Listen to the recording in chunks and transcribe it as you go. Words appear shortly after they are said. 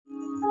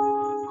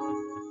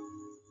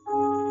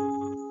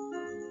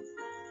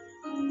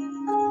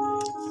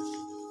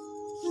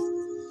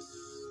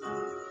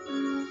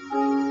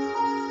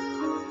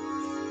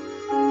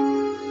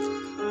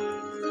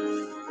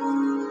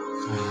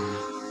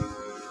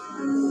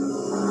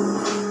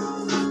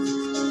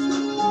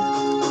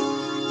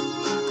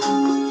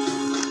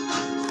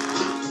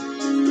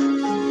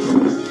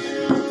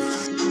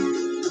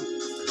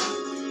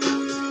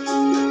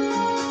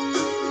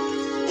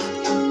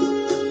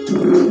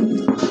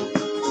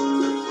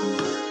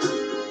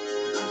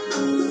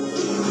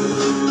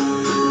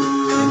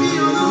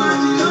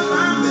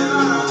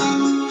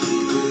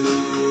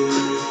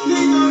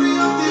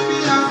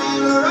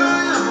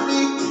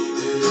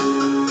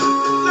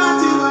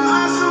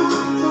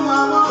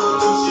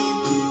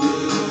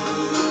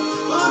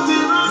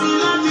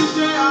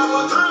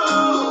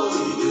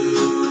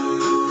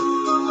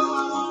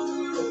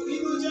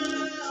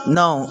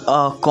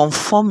Now,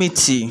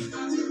 conformity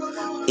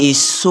is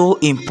so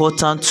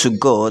important to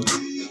God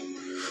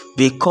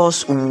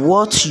because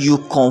what you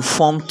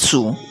conform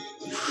to,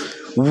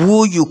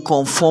 who you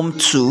conform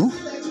to,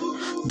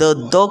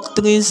 the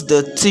doctrines,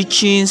 the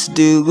teachings,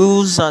 the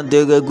rules, and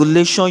the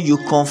regulation you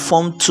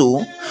conform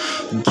to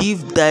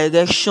give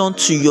direction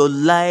to your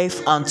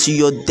life and to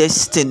your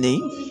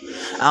destiny.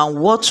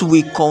 And what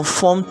we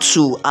conform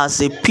to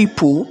as a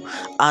people,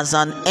 as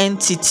an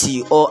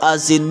entity, or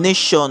as a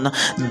nation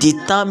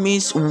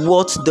determines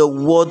what the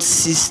world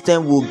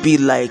system will be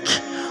like.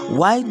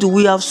 Why do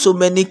we have so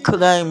many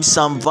crimes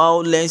and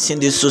violence in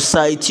the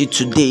society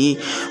today?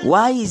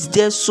 Why is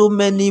there so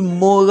many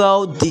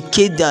moral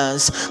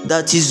decadence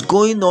that is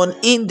going on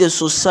in the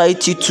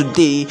society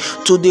today,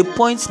 to the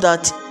point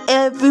that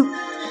every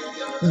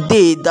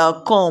day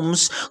that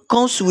comes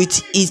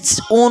with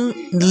its own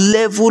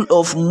level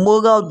of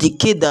moral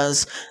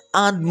decadence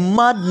and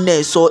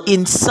madness or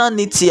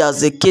insanity,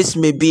 as the case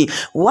may be?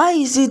 Why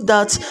is it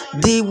that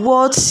the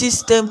world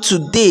system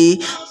today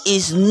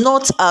is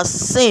not as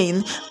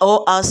sane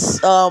or as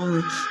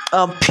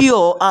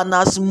pure and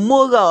as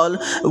moral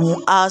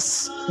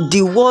as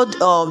the world,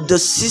 the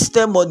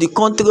system or the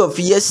country of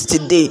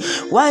yesterday?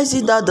 Why is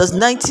it that the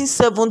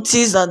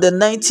 1970s and the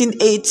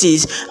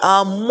 1980s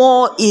are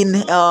more in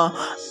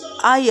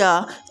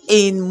higher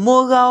in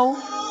morals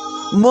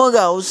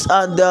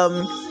and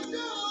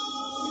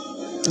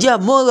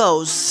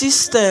morals,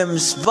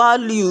 systems,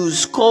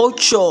 values,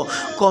 culture,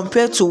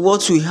 compared to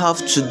what we have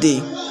today?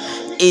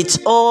 It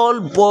all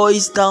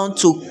boils down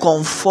to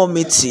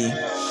conformity.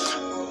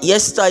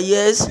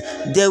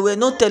 Yesteryears, there were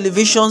no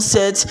television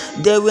sets,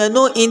 there were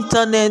no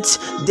internet,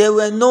 there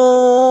were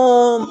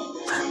no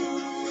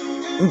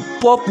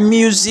pop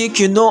music,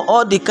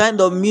 all the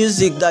kind of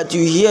music that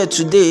you hear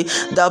today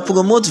that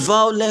promote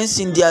violence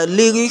in their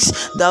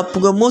lyrics, that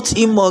promote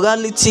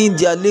immorality in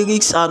their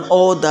lyrics and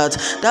all that.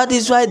 That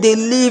is why they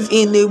live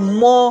in a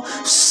more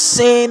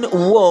sane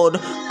world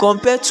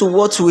compared to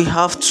what we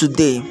have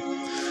today.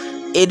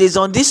 It is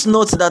on this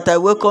note that I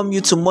welcome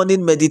you to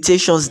morning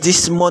meditations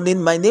this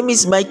morning. My name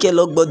is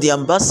Michael Ogbo, the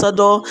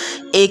ambassador,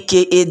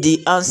 aka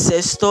the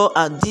ancestor,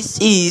 and this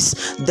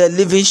is the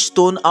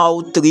Livingstone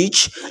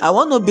Outreach. I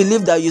want to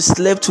believe that you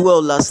slept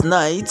well last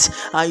night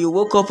and you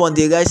woke up on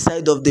the right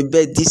side of the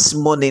bed this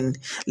morning.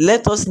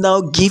 Let us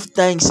now give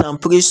thanks and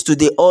praise to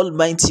the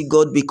Almighty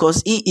God,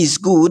 because He is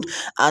good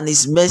and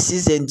His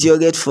mercies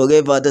endureth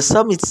forever. The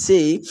psalmist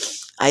say,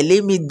 I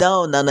lay me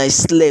down and I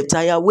slept.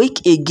 I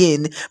awake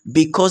again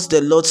because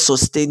the Lord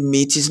sustained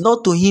me. It is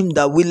not to him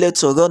that willeth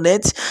to run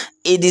it.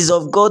 It is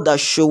of God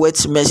that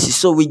showeth mercy.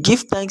 So we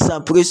give thanks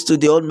and praise to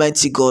the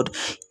Almighty God,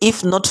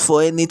 if not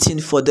for anything,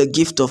 for the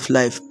gift of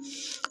life.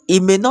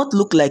 It may not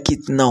look like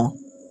it now.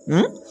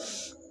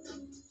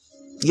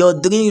 Your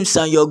dreams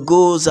and your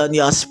goals and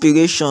your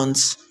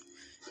aspirations,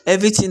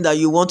 everything that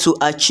you want to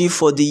achieve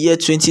for the year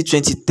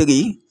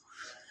 2023,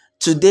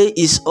 today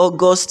is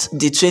August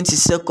the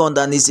 22nd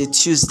and is a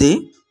Tuesday.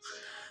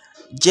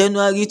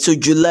 January to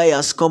July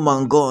has come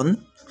and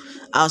gone,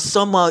 and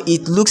somehow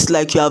it looks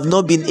like you have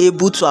not been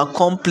able to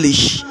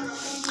accomplish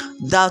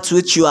that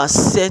which you are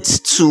set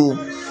to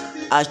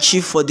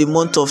achieve for the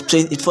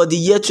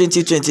year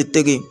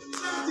 2023.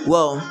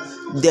 Well,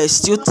 there's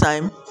still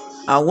time,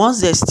 and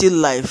once there's still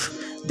life,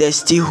 there's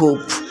still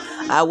hope.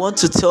 I want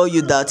to tell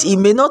you that it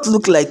may not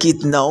look like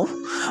it now,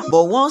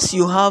 but once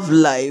you have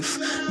life,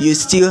 you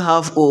still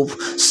have hope.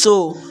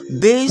 So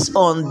based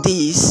on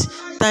this,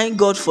 thank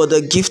God for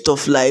the gift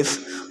of life,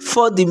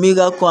 for the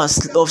miracle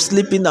of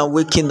sleeping and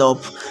waking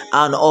up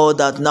and all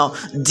that. Now,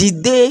 the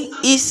day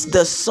is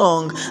the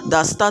song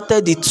that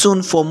started the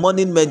tune for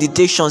morning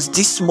meditations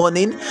this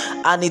morning,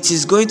 and it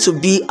is going to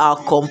be our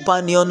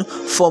companion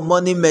for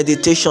morning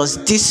meditations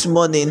this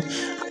morning.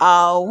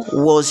 How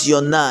was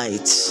your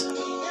night?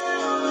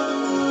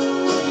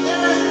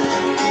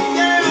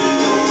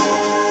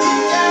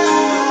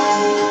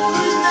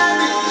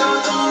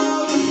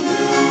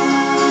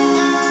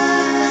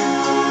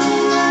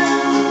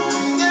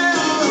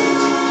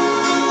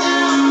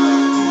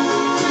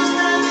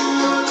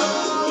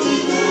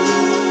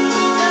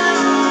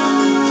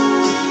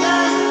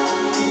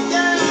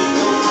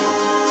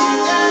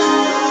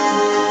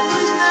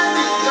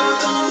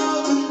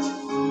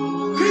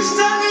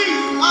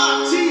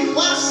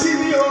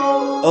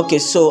 Okay,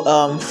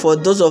 so for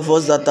those of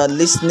us that are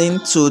listening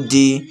to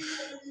the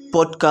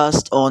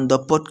podcast on the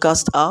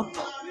podcast app,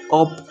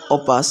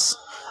 Uppers,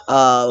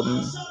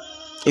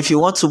 if you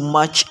want to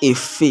match a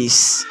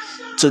face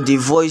to the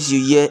voice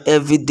you hear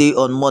every day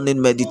on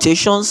morning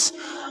meditations,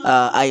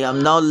 I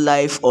am now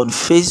live on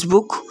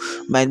Facebook.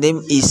 My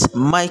name is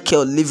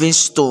Michael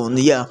Livingstone.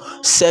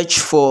 Search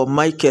for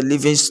Michael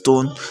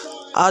Livingstone,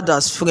 add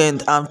as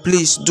friend, and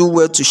please do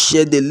well to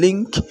share the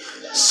link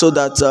so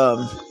that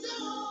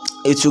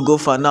it will go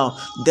for now.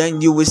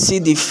 Then you will see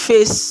the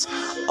face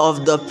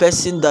of the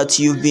person that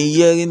you've been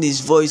hearing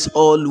his voice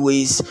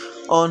always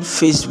on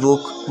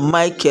Facebook,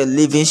 Michael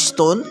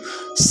Livingstone.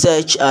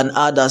 Search and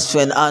add as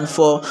friend. And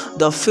for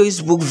the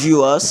Facebook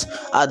viewers,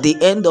 at the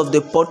end of the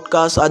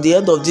podcast, at the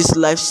end of this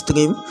live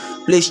stream,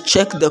 please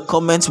check the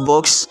comment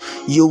box.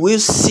 You will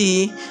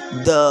see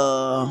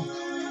the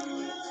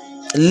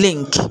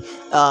link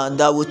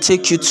that will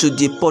take you to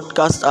the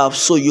podcast app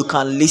so you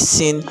can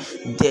listen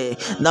there.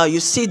 Now you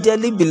see,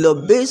 dearly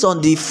beloved, based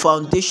on the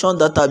foundation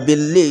that had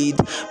been laid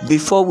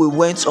before we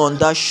went on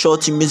that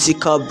short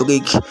musical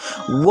break,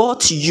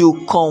 what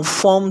you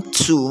conform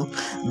to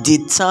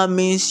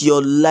determines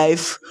your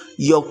life,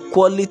 your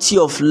quality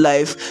of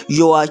life,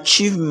 your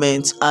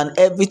achievements, and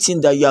everything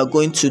that you are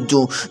going to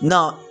do.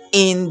 Now,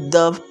 in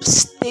the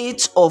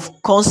state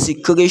of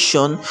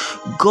consecration,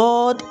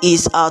 God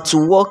is at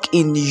work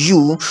in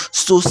you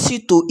to see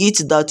to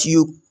it that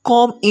you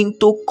come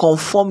into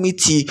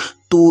conformity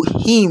to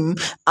him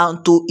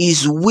and to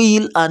his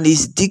will and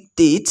his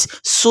dictates,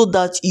 so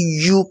that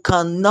you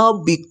can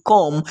now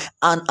become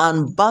an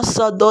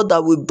ambassador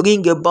that will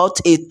bring about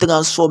a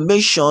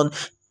transformation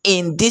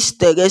in this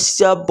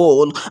terrestrial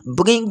ball,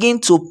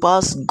 bringing to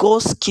pass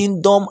God's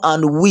kingdom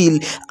and will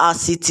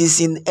as it is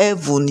in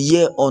heaven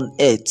here on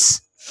earth.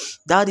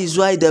 That is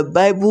why the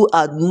Bible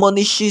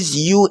admonishes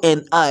you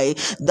and I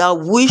that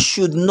we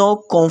should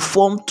not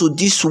conform to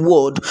this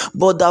world,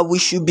 but that we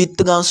should be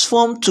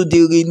transformed to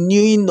the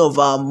renewing of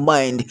our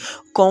mind.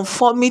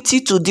 Conformity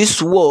to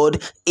this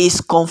world is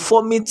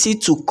conformity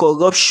to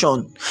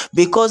corruption,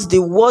 because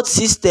the world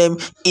system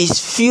is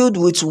filled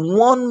with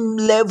one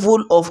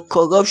level of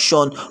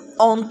corruption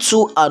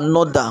unto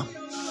another.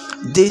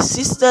 The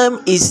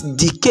system is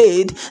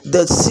decayed,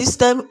 the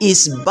system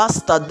is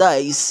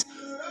bastardized.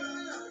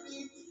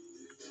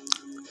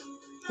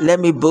 Let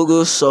me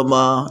borrow some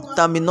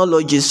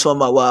terminologies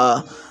from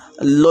our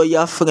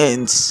lawyer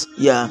friends.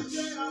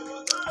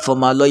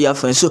 From our lawyer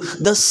friends. So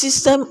the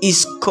system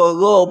is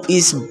corrupt,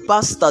 is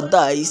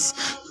bastardized,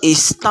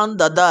 is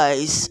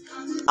standardized,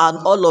 and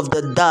all of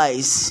the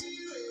dies.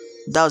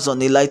 That's on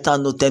a lighter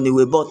note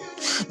anyway. But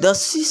the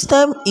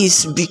system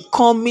is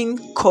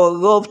becoming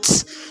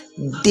corrupt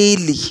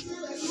daily.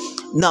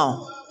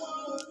 Now,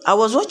 I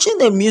was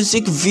watching a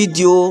music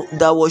video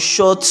that was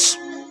shot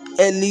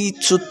early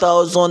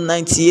 2000,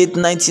 98,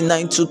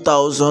 99,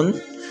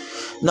 2000.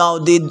 Now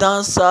the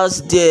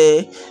dancers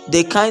there,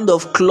 the kind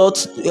of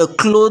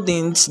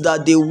clothing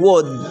that they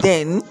wore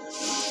then,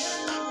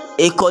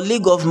 a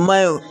colleague of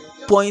mine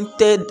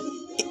pointed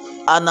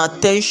an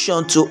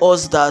attention to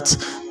us that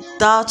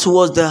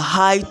was the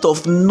height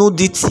of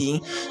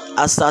nudity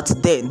as at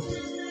then.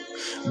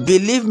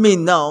 Believe me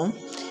now,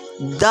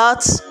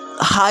 that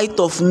height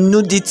of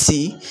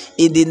nudity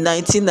in the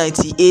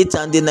 1998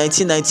 and the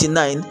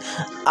 1999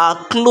 are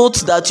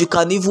clothes that you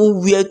can even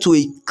wear to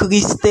a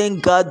Christian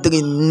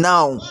gathering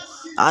now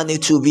and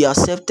it will be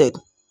accepted,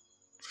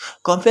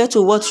 compared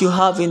to what you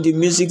have in the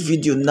music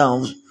videos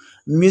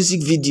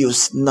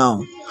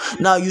now.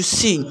 Now you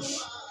see,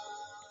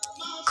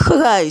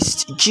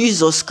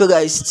 Jesus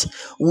Christ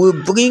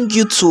will bring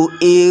you to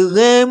a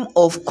realm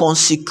of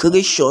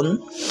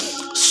consecration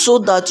so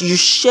that you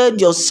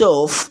shed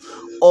yourself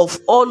of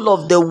all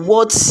of the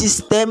world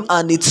system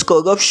and its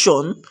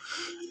corruption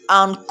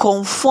and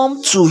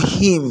conform to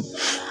him.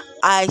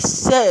 I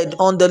said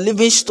on the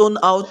Livingstone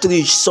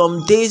Outreach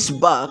some days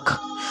back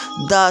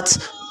that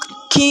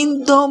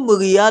kingdom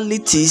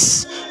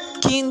realities,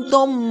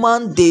 kingdom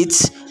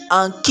mandates,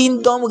 and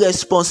kingdom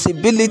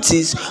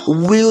responsibilities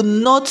will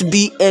not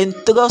be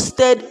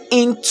entrusted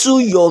into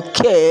your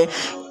care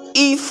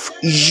if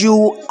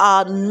you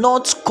are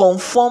not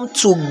conformed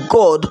to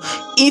God,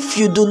 if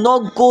you do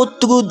not go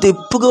through the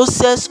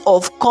process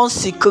of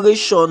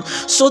consecration,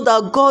 so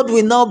that God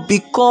will now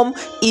become,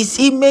 his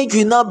image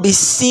will now be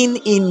seen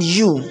in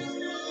you.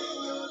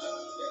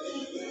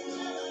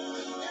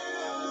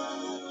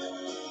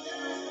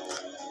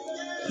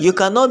 You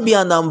cannot be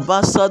an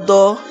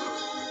ambassador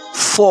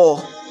for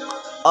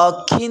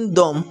a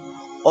kingdom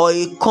or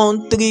a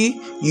country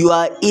you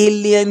are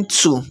alien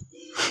to.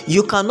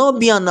 You cannot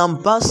be an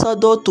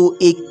ambassador to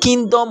a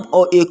kingdom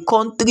or a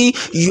country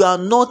you are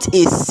not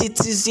a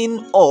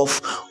citizen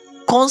of.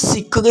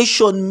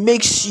 Consecration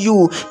makes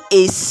you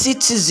a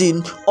citizen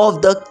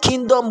of the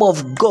kingdom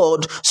of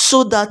God,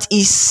 so that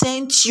he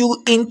sent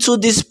you into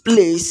this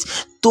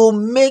place to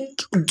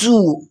make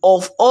do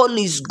of all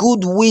his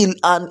good will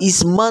and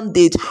his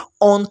mandate,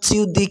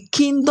 until the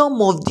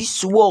kingdom of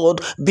this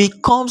world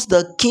becomes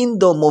the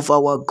kingdom of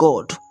our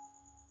God.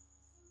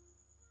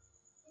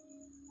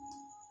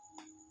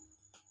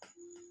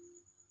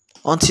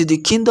 Until the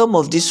kingdom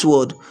of this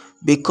world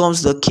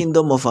becomes the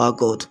kingdom of our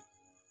God.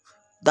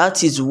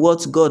 That is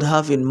what God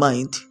have in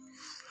mind.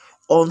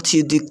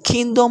 Until the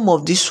kingdom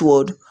of this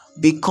world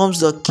becomes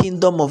the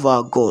kingdom of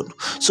our God.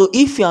 So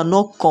if you are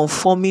not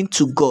conforming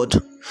to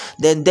God,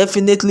 then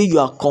definitely you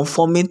are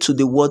conforming to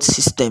the world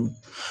system.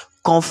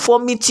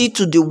 Conformity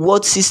to the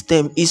world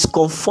system is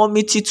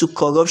conformity to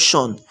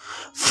corruption.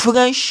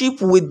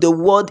 Friendship with the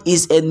world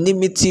is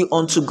enmity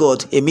unto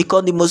God.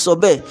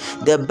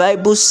 The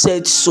Bible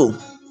said so.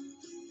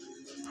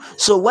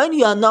 So when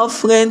you are now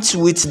friends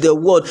with the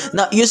world,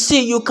 now you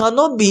see, you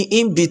cannot be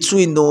in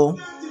between. No,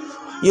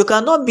 you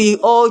cannot be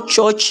all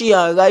churchy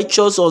and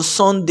righteous on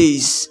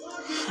Sundays,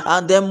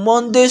 and then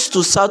Mondays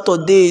to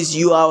Saturdays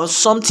you are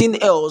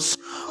something else.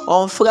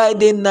 On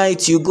Friday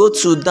night you go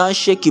to dance,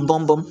 shake it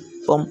bum bum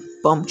bum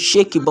bum,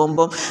 shake it bum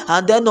bum,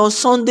 and then on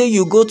Sunday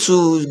you go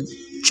to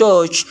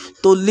church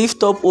to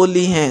lift up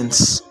holy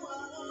hands.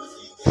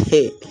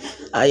 Hey,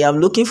 I am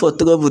looking for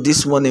trouble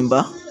this morning,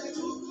 ba.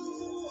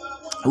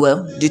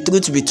 Well, the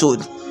truth be told,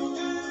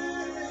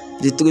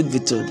 the truth be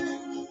told,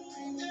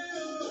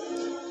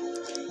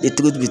 the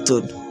truth be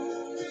told,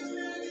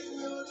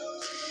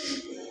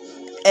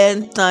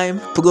 end time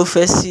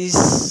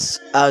prophecies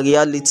are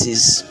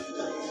realities.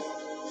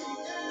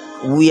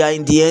 We are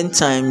in the end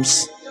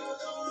times.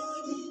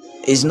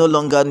 Is no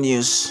longer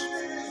news,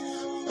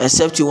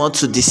 except you want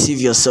to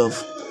deceive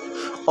yourself.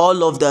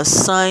 All of the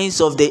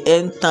signs of the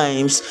end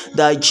times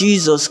that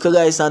Jesus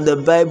Christ and the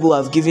Bible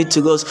have given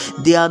to us,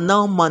 they are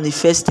now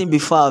manifesting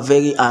before our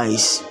very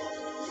eyes.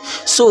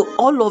 So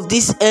all of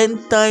these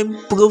end time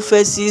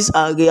prophecies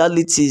and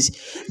realities,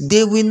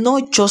 they will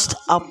not just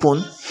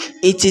happen.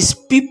 It is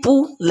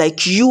people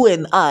like you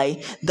and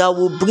I that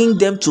will bring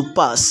them to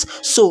pass.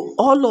 So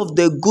all of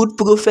the good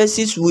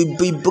prophecies will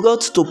be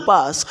brought to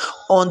pass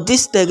on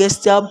this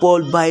terrestrial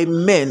ball by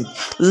men.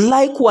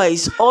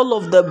 Likewise, all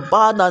of the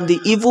bad and the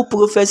evil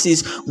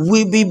prophecies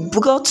will be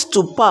brought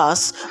to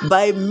pass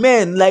by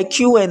men like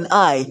you and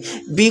I,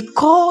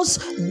 because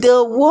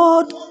the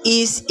word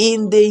is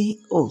in the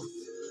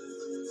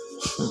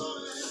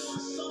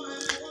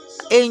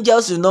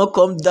angels will not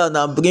come down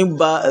and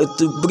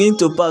bring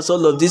to pass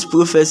all of these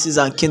prophecies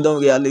and kingdom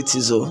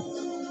realities.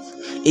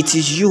 It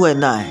is you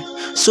and I.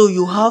 So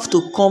you have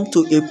to come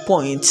to a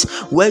point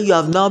where you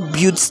have now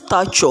built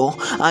stature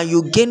and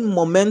you gain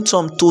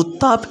momentum to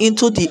tap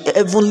into the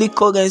heavenly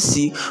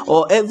currency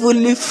or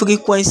heavenly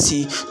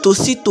frequency, to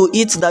see to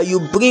it that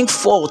you bring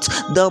forth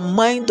the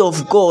mind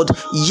of God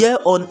here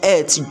on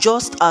earth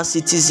just as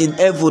it is in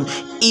heaven.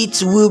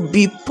 It will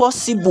be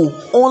possible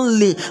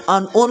only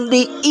and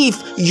only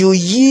if you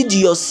yield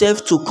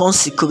yourself to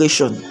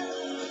consecration.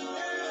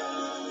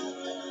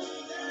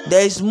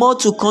 There is more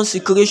to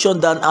consecration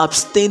than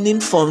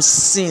abstaining from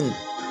sin.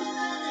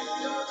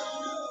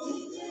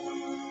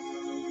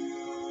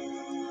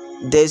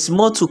 There is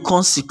more to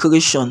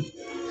consecration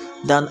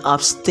than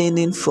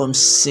abstaining from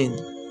sin.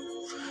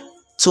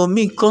 To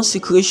me,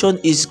 consecration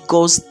is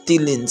God's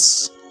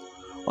dealings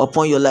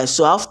upon your life.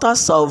 So after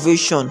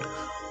salvation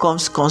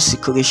comes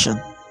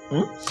consecration.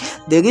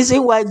 The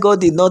reason why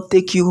God did not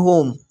take you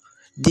home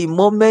the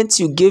moment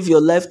you gave your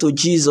life to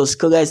Jesus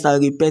Christ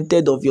and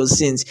repented of your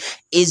sins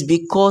is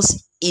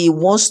because He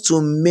wants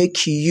to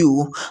make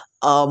you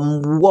a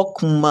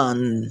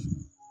workman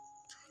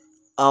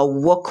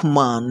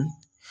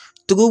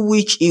through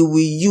which He will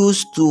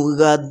use to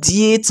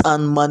radiate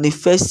and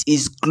manifest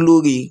His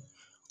glory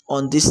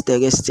on this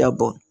terrestrial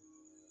ball.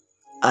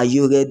 Are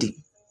you ready?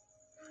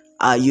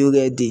 Are you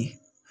ready?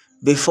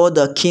 Before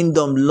the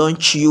kingdom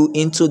launch you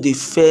into the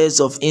spheres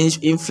of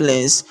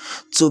influence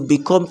to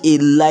become a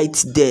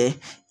light there,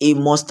 it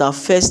must have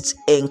first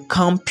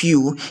encamp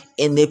you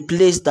in a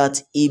place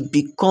that it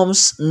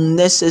becomes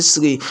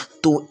necessary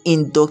to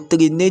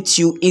indoctrinate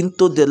you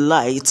into the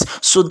light,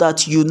 so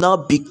that you now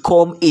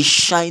become a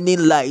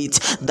shining light,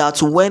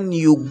 that when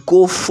you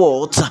go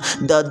forth,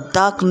 the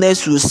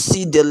darkness will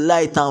see the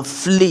light and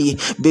flee,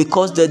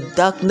 because the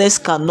darkness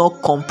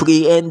cannot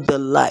comprehend the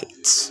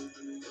light.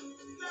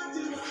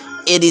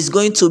 It is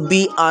going to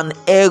be an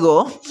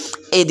error.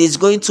 It is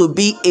going to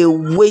be a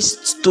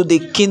waste to the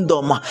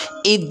kingdom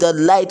if the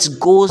light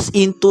goes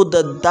into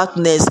the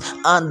darkness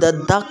and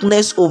the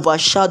darkness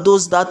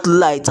overshadows that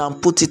light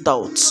and put it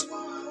out.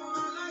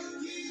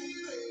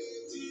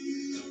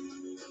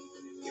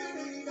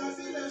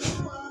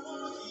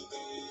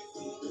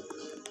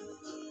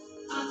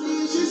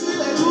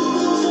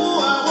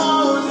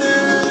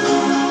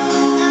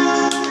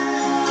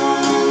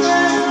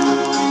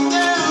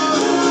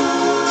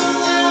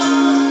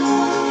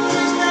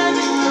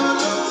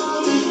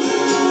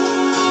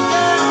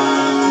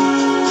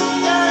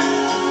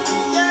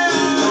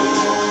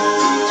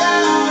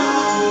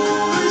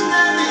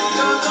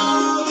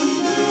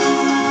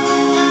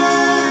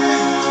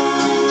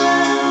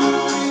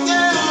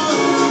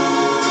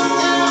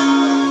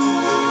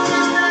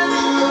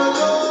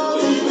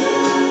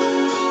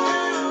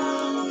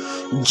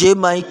 J.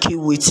 Mikey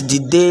with the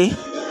day,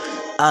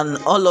 and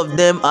all of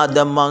them are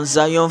the Mount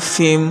Zion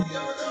film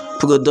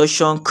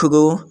production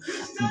crew.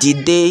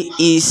 The day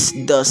is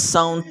the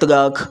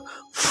soundtrack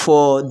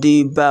for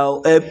the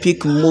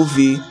bioepic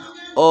movie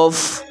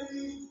of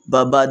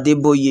Baba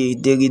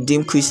Adeboye, the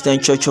Redeemed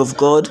Christian Church of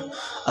God.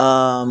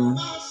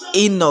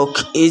 Enoch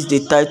is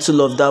the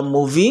title of that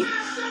movie.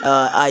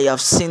 I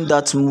have seen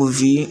that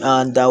movie,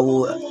 and I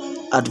will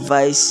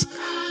advise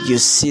you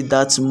see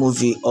that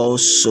movie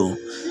also.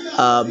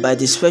 By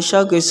the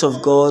special grace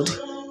of God,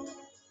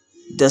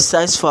 the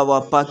size for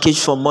our package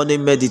for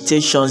morning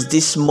meditations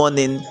this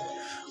morning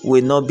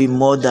will not be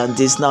more than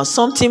this. Now,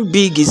 something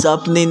big is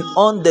happening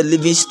on the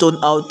Livingstone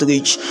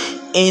Outreach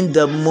in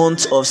the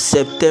month of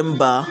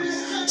September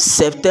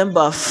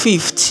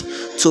 5th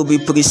to be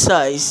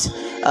precise.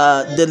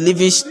 The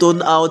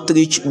Livingstone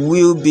Outreach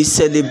will be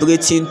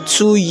celebrating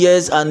 2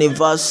 years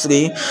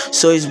anniversary.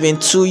 So it's been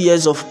 2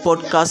 years of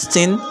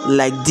podcasting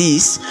like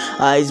this.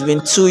 It's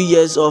been 2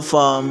 years of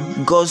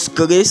God's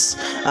grace,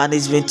 and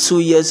it's been 2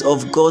 years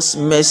of God's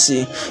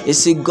mercy. You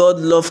see, God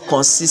loves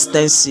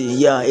consistency.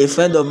 Yeah, a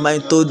friend of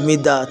mine told me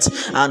that,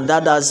 and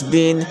that has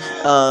been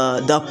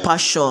the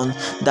passion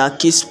that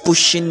keeps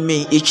pushing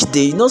me each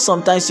day. You know,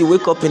 sometimes you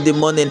wake up in the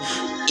morning,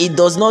 it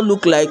does not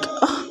look like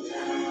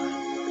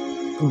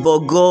but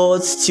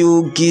God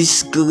still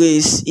gives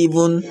grace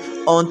even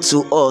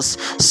unto us.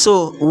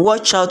 So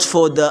watch out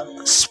for the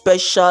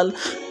special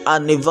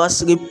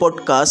anniversary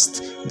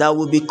podcast that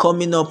will be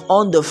coming up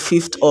on the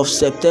 5th of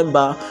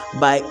September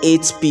by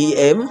 8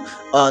 p.m.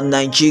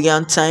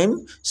 Nigerian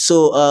time.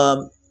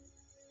 So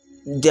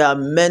there are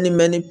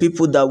many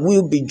people that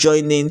will be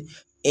joining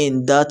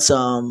in that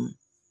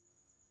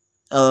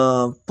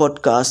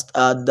podcast.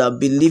 That,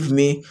 believe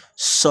me,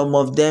 some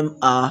of them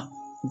are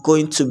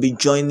going to be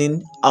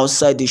joining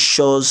outside the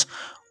shores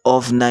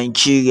of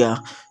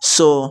Nigeria.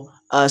 So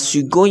as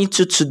you go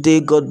into today,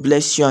 God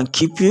bless you and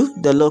keep you.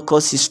 The Lord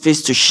cause his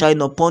face to shine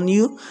upon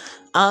you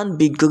and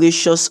be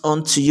gracious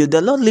unto you.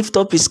 The Lord lift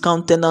up his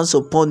countenance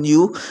upon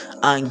you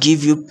and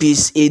give you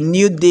peace. A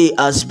new day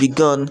has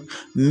begun.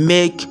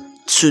 Make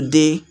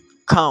today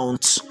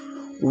count.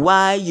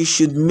 Why you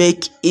should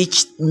make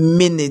each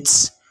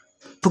minute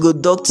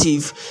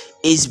productive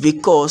is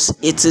because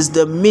it is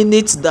the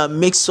minutes that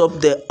makes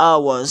up the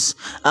hours,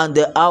 and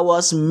the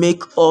hours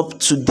make up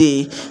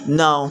today.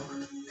 Now,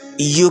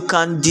 you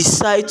can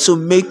decide to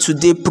make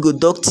today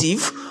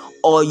productive,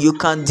 or you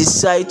can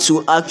decide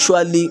to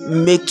actually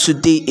make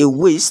today a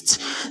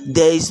waste.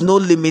 There is no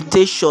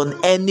limitation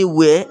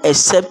anywhere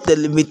except the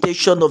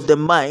limitation of the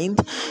mind.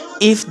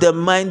 If the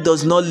mind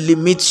does not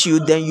limit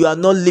you, then you are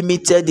not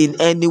limited in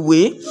any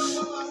way.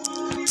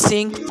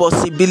 Think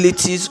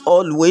possibilities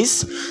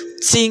always.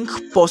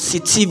 Think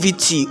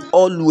positivity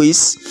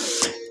always.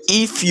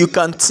 If you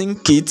can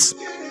think it,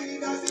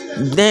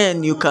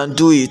 then you can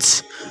do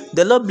it.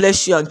 The Lord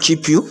bless you and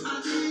keep you.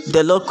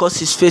 The Lord cause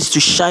his face to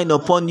shine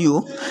upon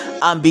you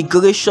and be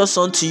gracious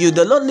unto you.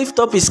 The Lord lift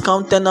up his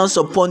countenance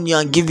upon you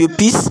and give you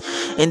peace.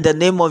 In the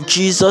name of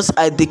Jesus,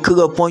 I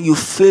declare upon you,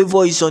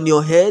 favor is on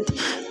your head,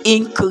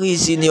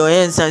 increase in your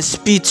hands, and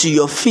speed to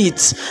your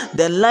feet.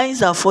 The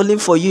lines are falling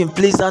for you in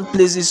pleasant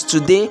places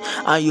today,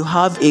 and you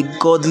have a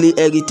godly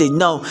heritage.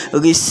 Now,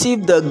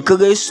 receive the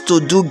grace to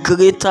do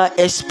greater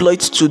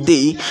exploits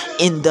today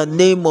in the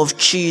name of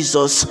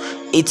Jesus.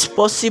 It's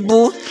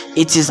possible,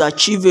 it is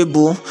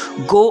achievable.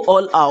 Go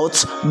all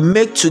out,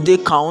 make today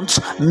count,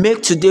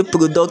 make today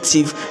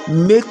productive,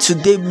 make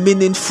today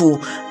meaningful.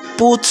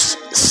 Put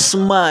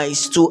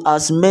smiles to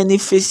as many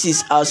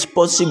faces as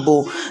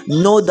possible.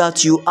 Know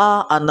that you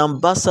are an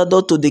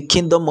ambassador to the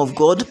kingdom of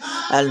God,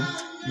 and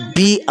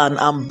be an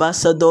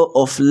ambassador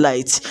of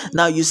light.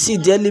 Now, you see,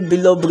 dearly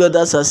beloved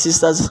brothers and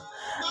sisters,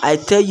 I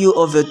tell you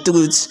of the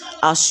truth.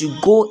 As you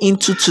go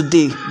into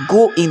today,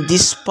 go in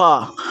this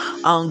power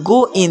and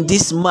go in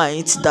this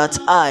might that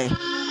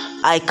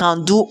I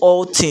can do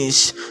all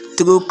things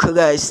through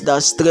Christ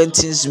that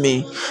strengthens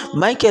me.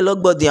 Michael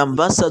Ogbo, the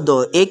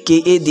ambassador,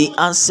 aka the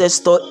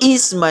ancestor,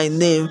 is my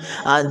name,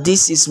 and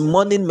this is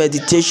morning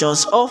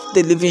meditations of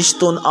the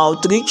Livingstone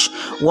Outreach.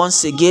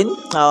 Once again,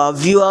 our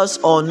viewers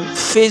on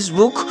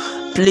Facebook,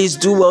 please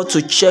do well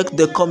to check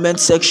the comment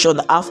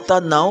section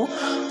after now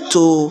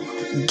to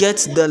get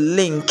the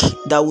link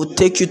that will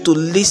take you to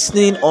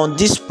listening on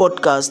this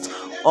podcast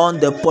on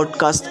the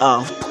podcast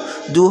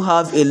app. Do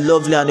have a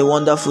lovely and a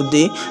wonderful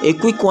day. A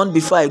quick one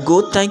before I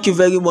go. Thank you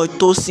very much,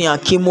 Tosin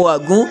Akimu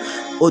Agun,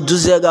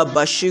 Oduzera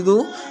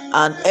Bashiru,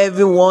 and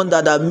everyone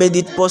that have made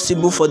it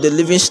possible for the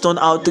Livingstone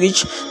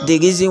Outreach. The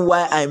reason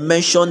why I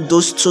mentioned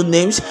those two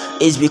names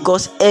is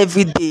because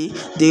every day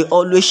they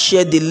always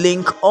share the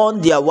link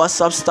on their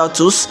WhatsApp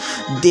status.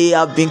 They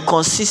have been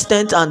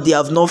consistent and they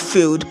have not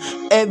failed.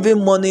 Every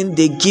morning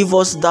they give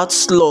us that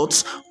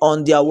slot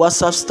on their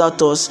WhatsApp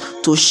status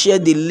to share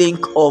the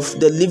link of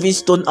the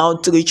Livingstone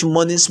Outreach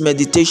morning's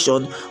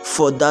meditation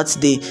for that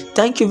day.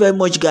 Thank you very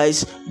much,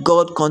 guys.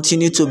 God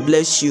continue to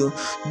bless you.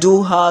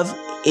 Do have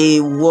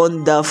a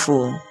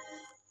wonderful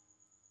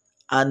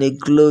and a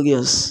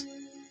glorious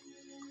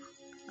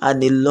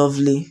and a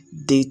lovely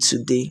day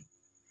today.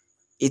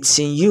 It's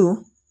in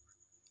you.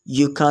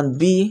 You can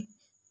be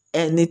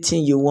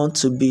anything you want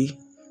to be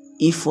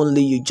if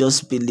only you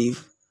just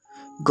believe.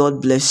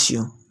 God bless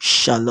you.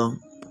 Shalom.